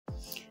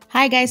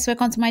Hi guys,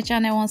 welcome to my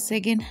channel once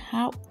again.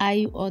 How are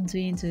you all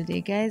doing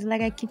today, guys?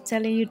 Like I keep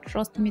telling you,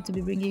 trust me to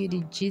be bringing you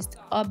the gist,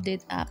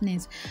 update,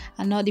 happenings,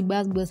 and all the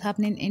buzz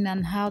happening in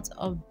and out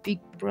of Big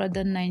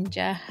Brother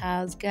Naija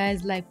house,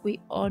 guys. Like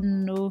we all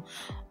know,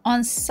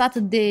 on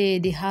Saturday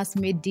the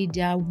housemates did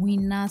their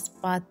winners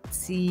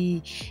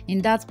party.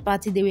 In that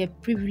party, they were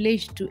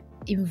privileged to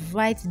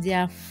invite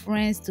their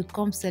friends to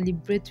come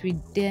celebrate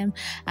with them,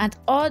 and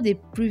all the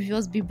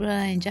previous Big Brother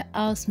Naija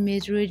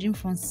housemates ranging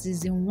from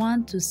season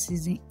 1 to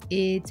season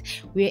 8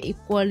 were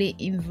equally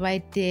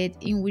invited,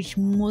 in which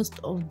most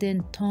of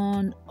them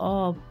turned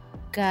up,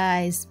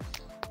 guys.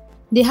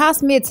 The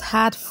housemates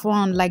had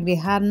fun, like they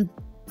had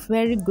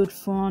very good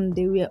fun.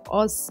 They were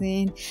all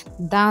singing,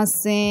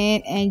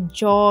 dancing,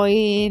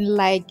 enjoying,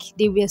 like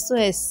they were so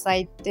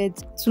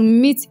excited to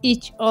meet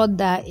each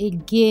other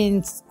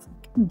again,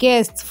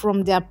 guests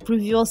from their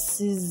previous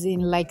season,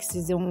 like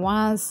season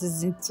 1,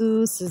 season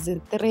 2,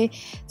 season 3,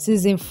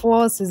 season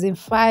 4, season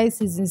 5,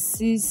 season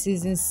 6,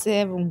 season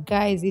 7.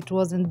 Guys, it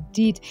was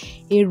indeed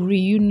a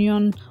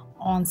reunion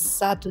on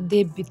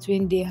Saturday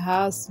between the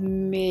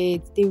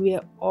housemates. They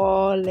were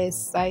all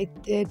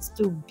excited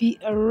to be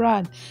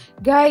around.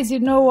 Guys,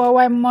 you know what?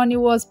 Why Money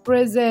was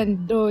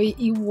present, though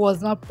he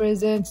was not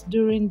present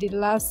during the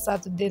last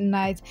Saturday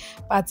night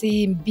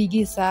party in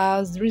Biggie's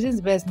house. The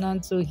reasons best known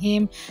to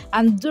him.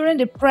 And during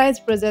the prize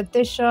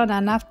presentation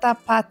and after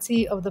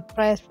party of the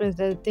prize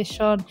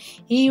presentation,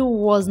 he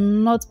was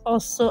not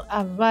also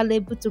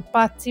available to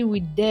party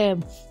with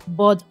them.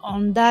 But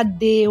on that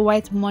day,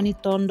 White Money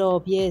turned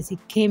up. Yes, he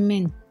came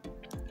in.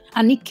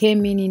 And he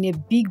came in a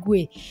big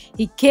way.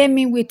 He came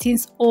in with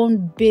his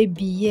own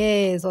baby,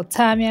 yes,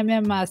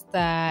 Otamiame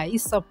Master. He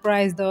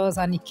surprised us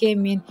and he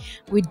came in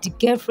with the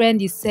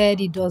girlfriend he said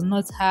he does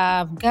not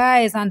have.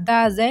 Guys, and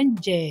that's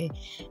Angel.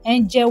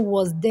 Angel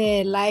was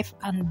there live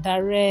and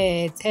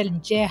direct.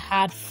 Angel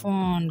had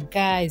fun,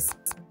 guys.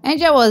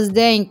 Angel was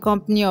there in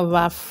company of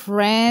her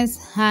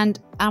friends and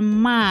a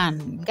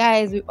man.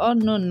 Guys, we all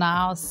know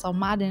now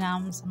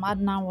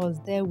Samadina was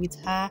there with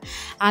her,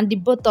 and the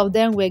both of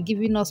them were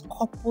giving us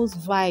couples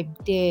vibe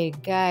there.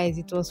 Guys,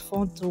 it was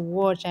fun to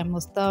watch, I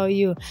must tell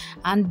you.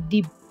 And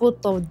the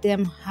both of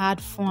them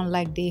had fun,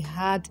 like they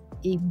had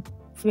a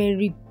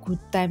very good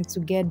time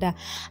together.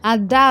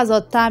 And that's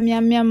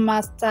Otamiame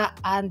Master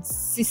and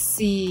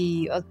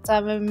Sisi.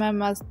 Otamiame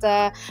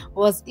Master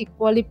was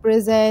equally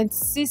present.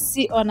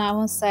 Sisi on her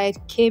own side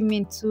came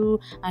in too,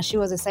 and she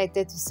was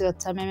excited to see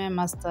Otamiame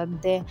Master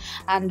there.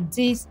 And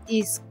this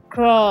is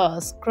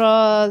Cross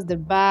the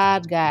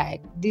bad guy.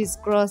 This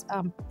Cross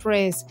and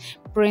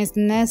Prince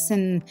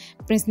Nelson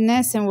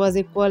was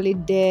equally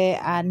there,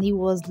 and he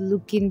was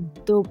looking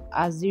dope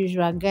as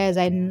usual. Guys,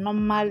 I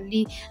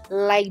normally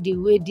like the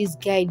way this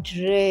guy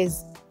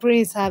dressed.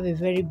 Prince have a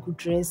very good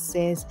dress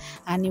sense,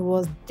 and he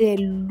was there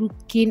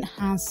looking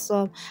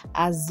handsome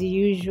as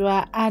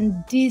usual.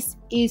 And this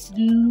is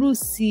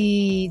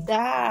Lucy.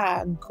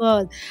 That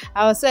God,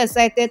 I was so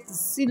excited to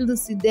see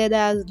Lucy there.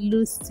 That's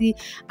Lucy,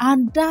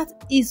 and that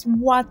is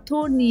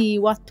Watoni.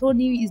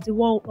 Watoni is the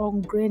one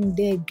on grand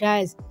there,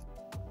 guys.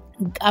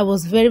 I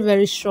was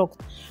very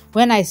shocked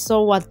when I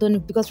saw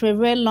Watoni, because for a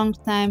very long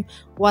time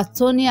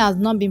Watoni has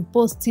not been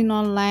posting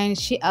online.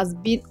 She has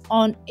been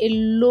on a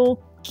low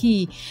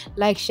key,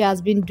 like she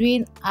has been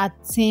doing her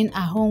thing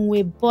her own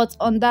way. But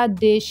on that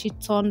day she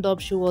turned up.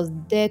 She was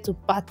there to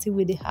party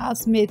with the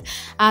housemate,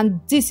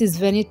 and this is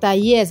Venita.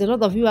 Yes, a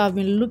lot of you have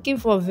been looking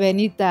for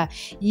Venita.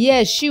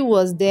 Yes, she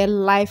was there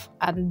live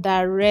and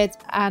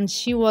direct, and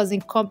she was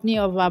in company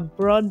of her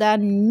brother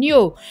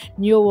Neo.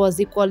 Neo was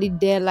equally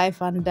there live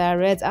and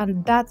direct,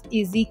 and that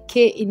is Ike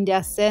in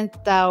their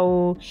center.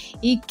 Oh,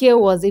 Ike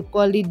was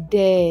equally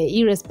there,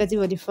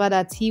 irrespective of the fact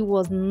that he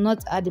was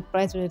not at the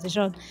prize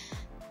presentation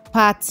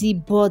party,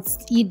 but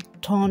he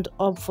turned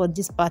up for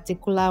this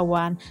particular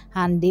one,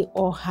 and they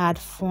all had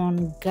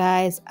fun,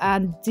 guys.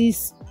 And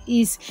this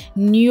is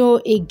Neo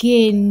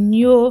again,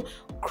 Neo,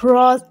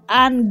 Cross,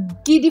 and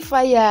Giddy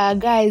Fire.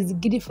 Guys,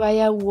 Giddy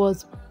Fire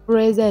was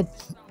present.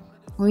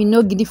 We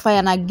know Giddy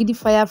Fire, and Giddy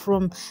Fire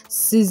from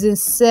season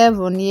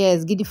 7.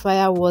 Yes, Giddy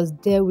Fire was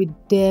there with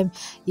them.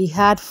 He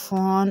had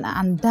fun,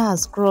 and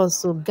that's Cross.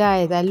 So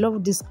guys, I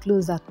love this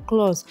clothes that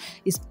Cross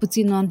is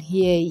putting on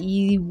here.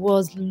 He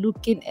was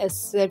looking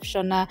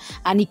exceptional,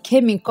 and he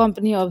came in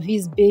company of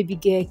his baby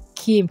girl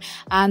Kim.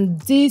 And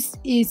this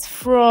is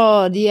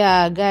Fraud.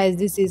 Yeah, guys,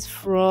 this is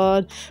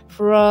Fraud,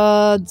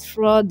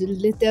 the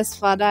latest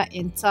father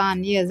in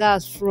town. Yes,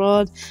 that's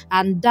Fraud,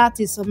 and that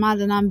is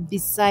Samadina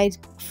beside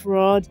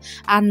Fraud,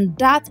 and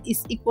that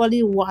is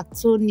equally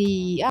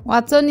Watoni.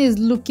 Watoni is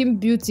looking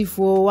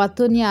beautiful.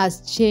 Watoni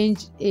has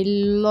changed a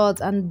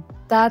lot, and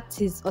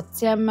that is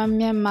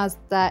Otamiame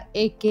Master,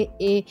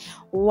 aka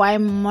Why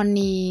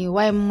Money.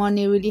 Why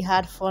Money really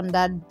had fun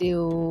that day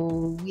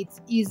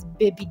with his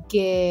baby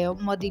girl.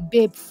 The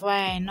babe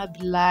fine, not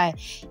be lie.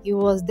 He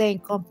was there in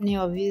company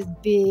of his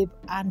babe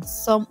and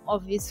some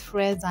of his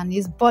friends and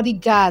his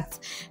bodyguards.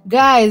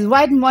 Guys,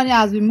 White Money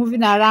has been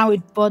moving around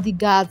with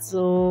bodyguards,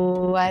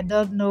 so I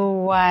don't know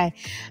why.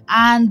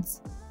 And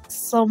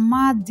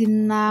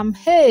Somadinam.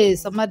 Hey,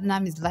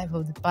 Somadinam is life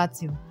of the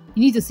party.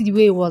 You need to see the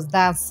way he was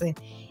dancing.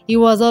 He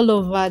was all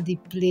over the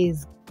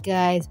place,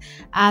 guys.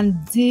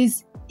 And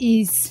this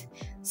is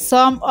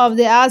some of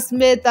the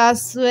housemates. I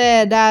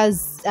swear,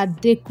 that's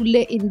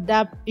Adekule in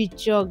that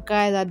picture,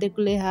 guys.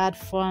 Adekule had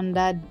fun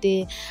that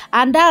day.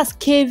 And that's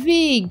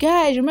KV,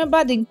 guys.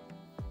 Remember the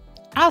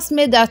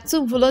housemate that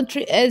took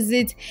voluntary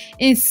exit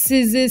in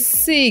season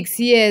 6?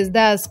 Yes,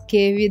 that's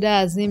KV.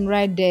 That's him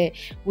right there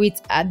with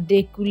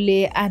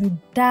Adekule. And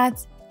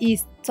that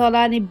is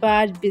Tolani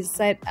Badge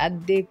beside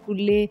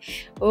Adekule.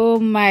 Oh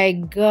my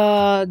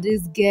god,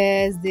 these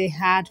girls, they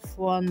had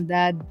fun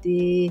that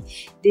day.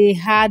 They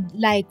had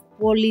like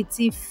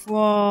quality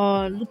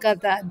fun. Look at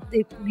that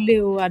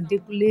Adekule. Oh,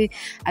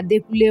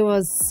 Adekule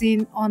was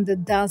seen on the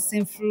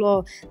dancing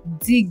floor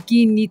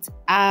digging it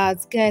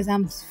out. Guys,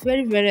 I'm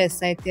very, very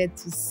excited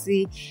to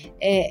see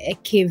a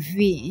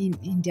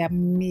KV in their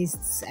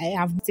midst. I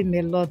have met him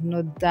a lot,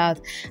 no doubt.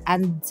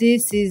 And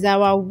this is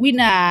our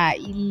winner,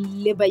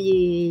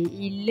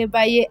 Bbnaija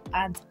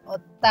and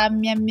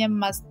Otamiamia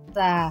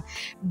Master.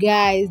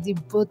 Guys, the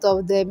both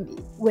of them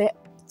were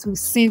to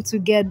sing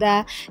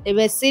together. They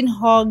were seen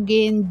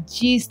hugging,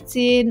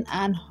 gisting,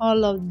 and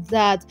all of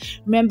that.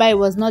 Remember, I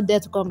was not there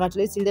to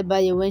congratulate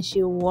Bbnaija when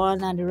she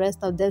won and the rest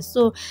of them.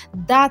 So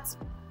that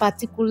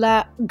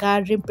particular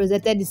gathering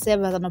presented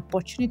itself as an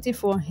opportunity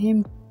for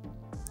him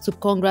to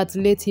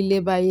congratulate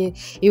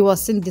Bbnaija. He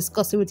was seen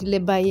discussing with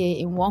Bbnaija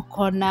in one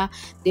corner.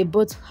 They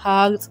both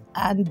hugged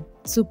and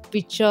took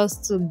pictures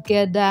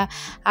together,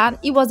 and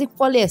he was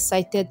equally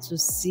excited to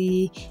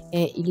see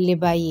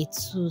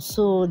Bbnaija too.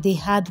 So they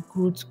had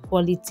good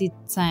quality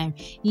time.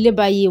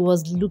 Bbnaija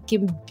was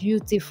looking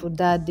beautiful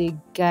that day,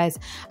 guys.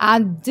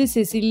 And this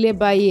is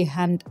Bbnaija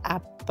and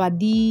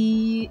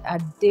Apadi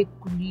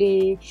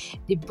Adekule.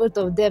 The both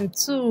of them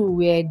too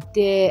were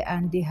there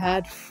and they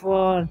had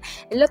fun.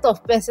 A lot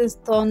of persons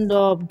turned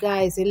up,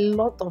 guys. A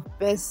lot of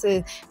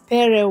persons.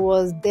 Pere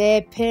was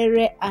there.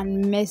 Pere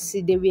and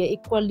Messi, they were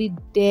equally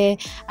there,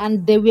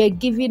 and they were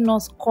giving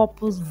us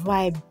couples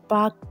vibe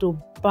back to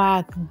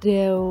back.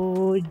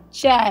 The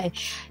chai.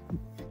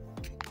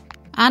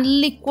 And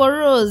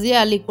Liquorose,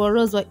 yeah,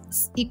 Liquorose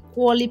was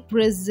equally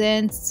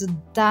present to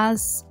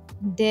dance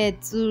there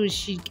too.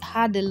 She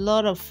had a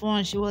lot of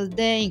fun. She was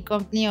there in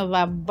company of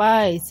her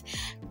boys,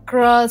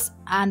 Cross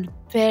and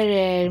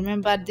Pere.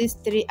 Remember, these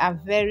three are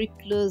very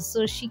close,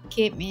 so she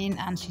came in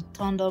and she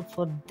turned up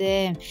for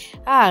them.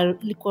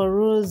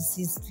 Liquorose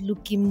is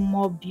looking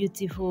more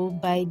beautiful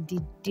by the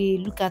day.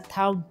 Look at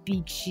how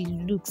big she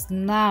looks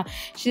now.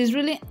 She's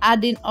really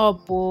adding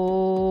up,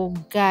 oh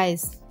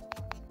guys.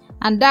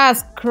 And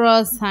that's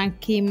Cross and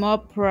Kim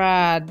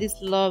Opera. This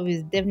love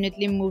is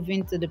definitely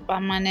moving to the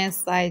permanent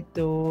side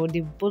though.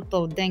 The both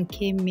of them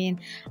came in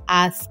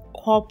as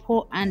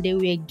couple and they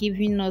were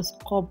giving us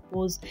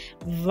couples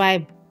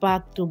vibe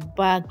back to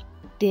back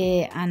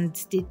there, and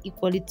they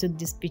equally took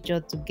this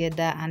picture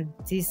together. And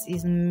this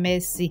is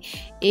Messi,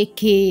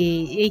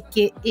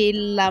 aka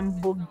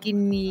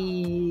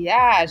Lamborghini.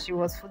 She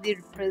was fully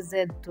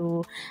represented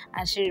too,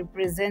 and she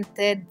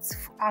represented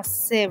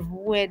herself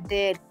where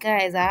there,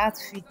 guys. Her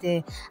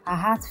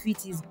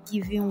outfit is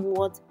giving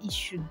what it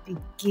should be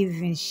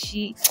given.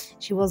 She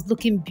was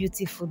looking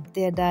beautiful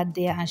there that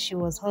day, and she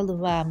was all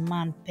over her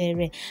man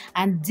Pere.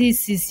 And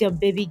this is your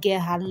baby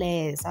girl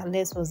Ales.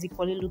 Ales was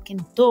equally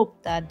looking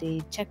dope that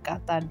day. Check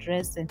out her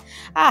dressing.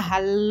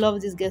 I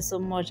love this girl so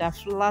much. Her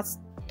flat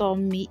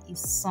tummy is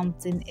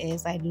something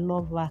else. I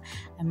love her,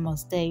 I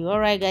must tell you. All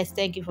right, guys,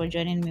 thank you for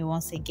joining me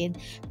once again.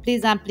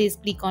 Please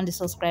click on the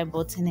subscribe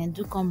button and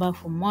do come back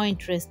for more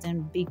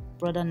interesting Big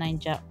Brother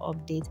Naija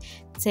updates.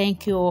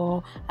 Thank you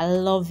all. I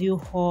love you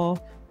all.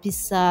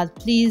 Peace out.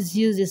 Please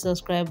use the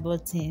subscribe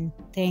button.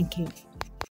 Thank you.